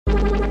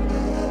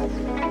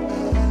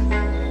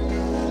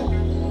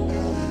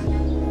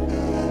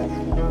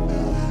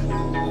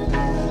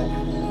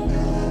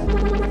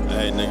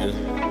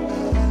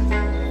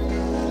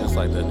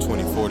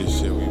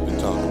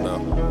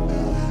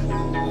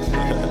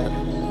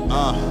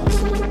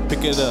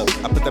Pick it up.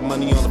 I put that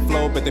money on the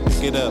floor, bet they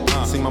pick it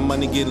up. See my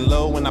money getting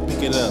low when I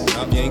pick it up.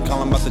 If you ain't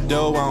calling about the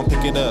dough, I don't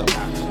pick it up.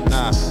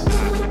 Nah,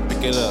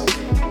 pick it up.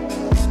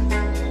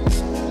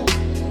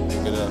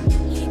 Pick it up.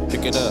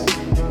 Pick it up.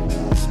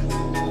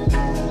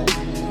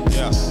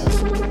 Yeah.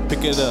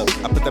 Pick it up.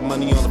 I put that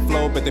money on the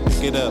floor, bet they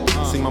pick it up.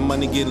 See my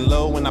money getting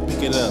low when I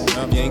pick it up.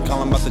 If you ain't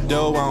calling about the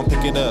dough, I don't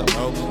pick it up.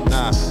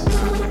 Nah,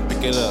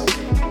 pick it up.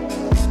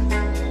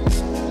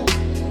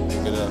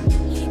 Pick it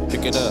up.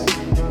 Pick it up.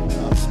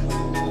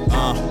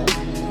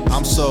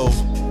 I'm so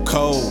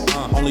cold.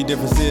 Only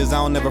difference is I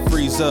don't never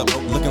freeze up.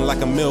 Looking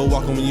like a mill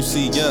walking when you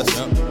see us.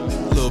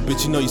 Little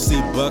bitch, you know you see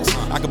bucks.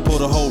 I can pull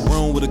the whole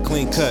room with a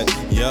clean cut.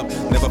 Yup,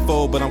 never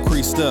fold, but I'm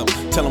creased up.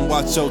 Tell them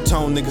watch your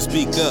tone, nigga,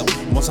 speak up.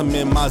 Once I'm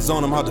in my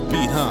zone, I'm hard to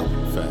beat, huh?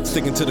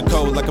 Sticking to the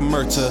code like a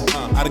murder.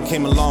 I done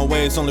came a long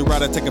way, it's only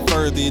right I take it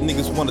further. You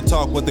niggas wanna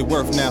talk what they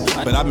worth now.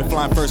 But I've been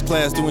flying first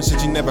class, doing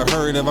shit you never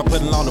heard of. I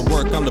put in all the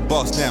work, I'm the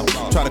boss now.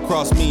 Try to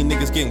cross me,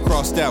 niggas getting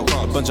crossed out.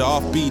 A bunch of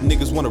offbeat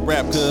niggas wanna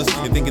rap cuz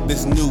they think it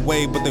this new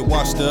wave, but they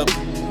washed up.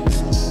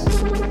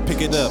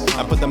 Pick it up.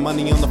 I put the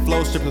money on the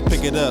floor, strippers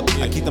pick it up.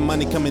 I keep the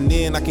money coming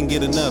in, I can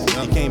get enough.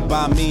 You can't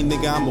buy me,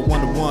 nigga, I'm a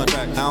one-to-one.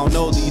 I don't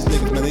know these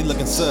niggas, man, they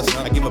looking sus.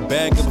 I give a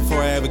bag up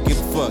before I ever give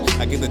a fuck.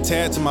 I give the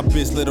tag to my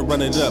bitch, let her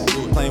run it up.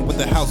 Playing with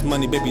the house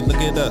money, baby, look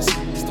at us.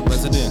 It's the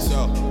residence.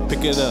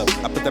 Pick it up.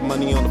 I put that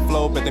money on the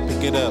floor, bet they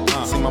pick it up.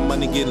 See my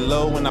money getting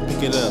low when I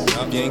pick it up.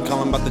 If you ain't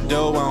calling about the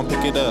dough, I don't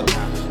pick it up.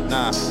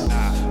 Nah,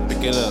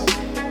 pick it up.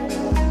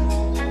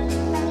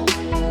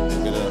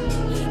 Pick it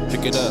up.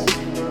 Pick it up.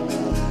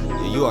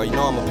 You already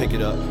know I'ma pick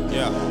it up.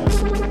 Yeah.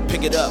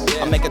 Pick it up,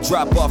 I make a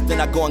drop off,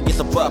 then I go and get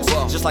the bucks.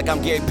 Just like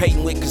I'm Gary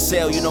Payton with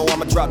Cassell, you know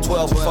I'ma drop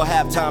 12 before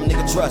halftime,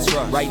 nigga, trust.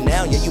 Right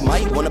now, yeah, you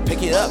might wanna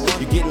pick it up.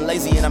 You getting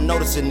lazy and I'm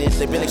noticing it.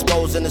 They've been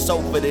exposed and it's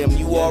over them.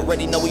 You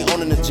already know we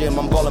owning the gym.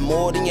 I'm ballin'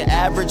 more than your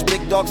average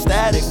big dog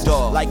static.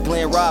 Like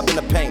Glenn Robb in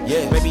the paint.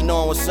 Baby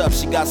knowing what's up,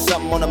 she got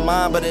something on her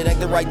mind, but it ain't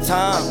the right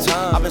time.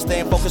 I've been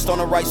staying focused on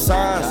the right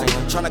signs.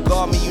 Tryna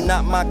guard me, you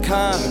not my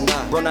kind.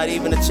 Bro, not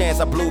even a chance,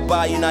 I blew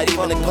by you, not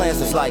even a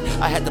glance. It's like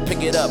I had to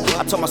pick it up.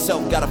 I told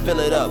myself, gotta fill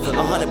it up.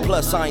 100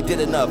 plus, I ain't did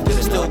enough.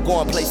 Still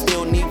going, play,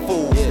 still need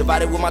food.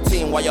 Divided with my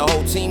team while your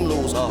whole team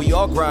lose. We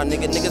all grind,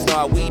 nigga, niggas know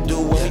how we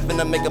do. When we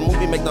finna make a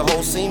movie, make the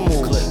whole scene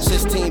move.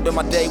 16 been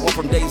my day, one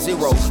from day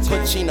zero.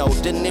 Pacino,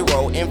 De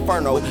Niro,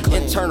 Inferno,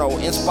 internal,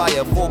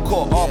 inspire, full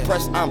court, all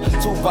press, I'm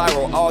too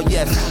viral. All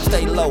yes,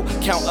 stay low,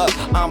 count up,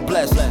 I'm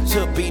blessed.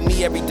 To beat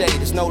me every day,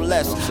 there's no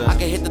less. I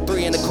can hit the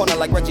three in the corner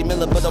like Reggie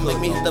Miller, but don't make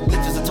me hit the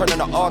bleachers and turn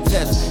into all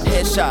tests.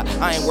 Headshot,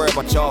 I ain't worried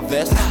about y'all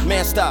vest.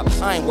 Man, stop,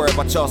 I ain't worried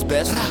about y'all's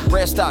best.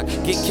 Bread stock,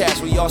 get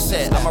cash, we all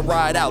set. I'ma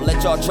ride out,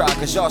 let y'all try,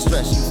 cause y'all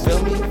stress, you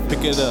feel me?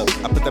 Pick it up.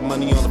 I put that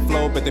money on the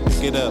floor, bet they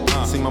pick it up.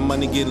 See my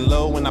money getting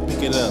low when I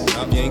pick it up.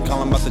 If you ain't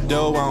calling about the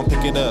dough, I don't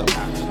pick it up.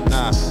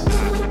 Nah,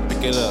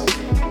 pick it up.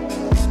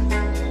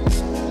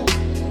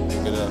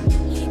 Pick it up.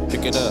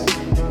 Pick it up.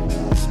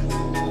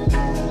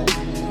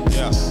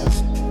 Yeah.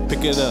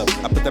 Pick it up.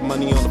 I put that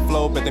money on the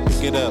floor, bet they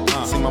pick it up.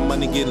 See my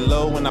money getting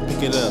low when I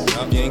pick it up.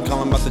 If you ain't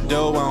calling about the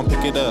dough, I don't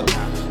pick it up.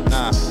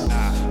 Nah,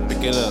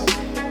 pick it up.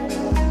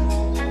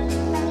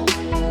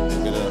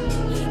 Pick it up.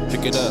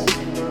 Pick it up.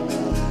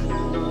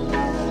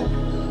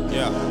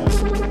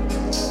 Yeah.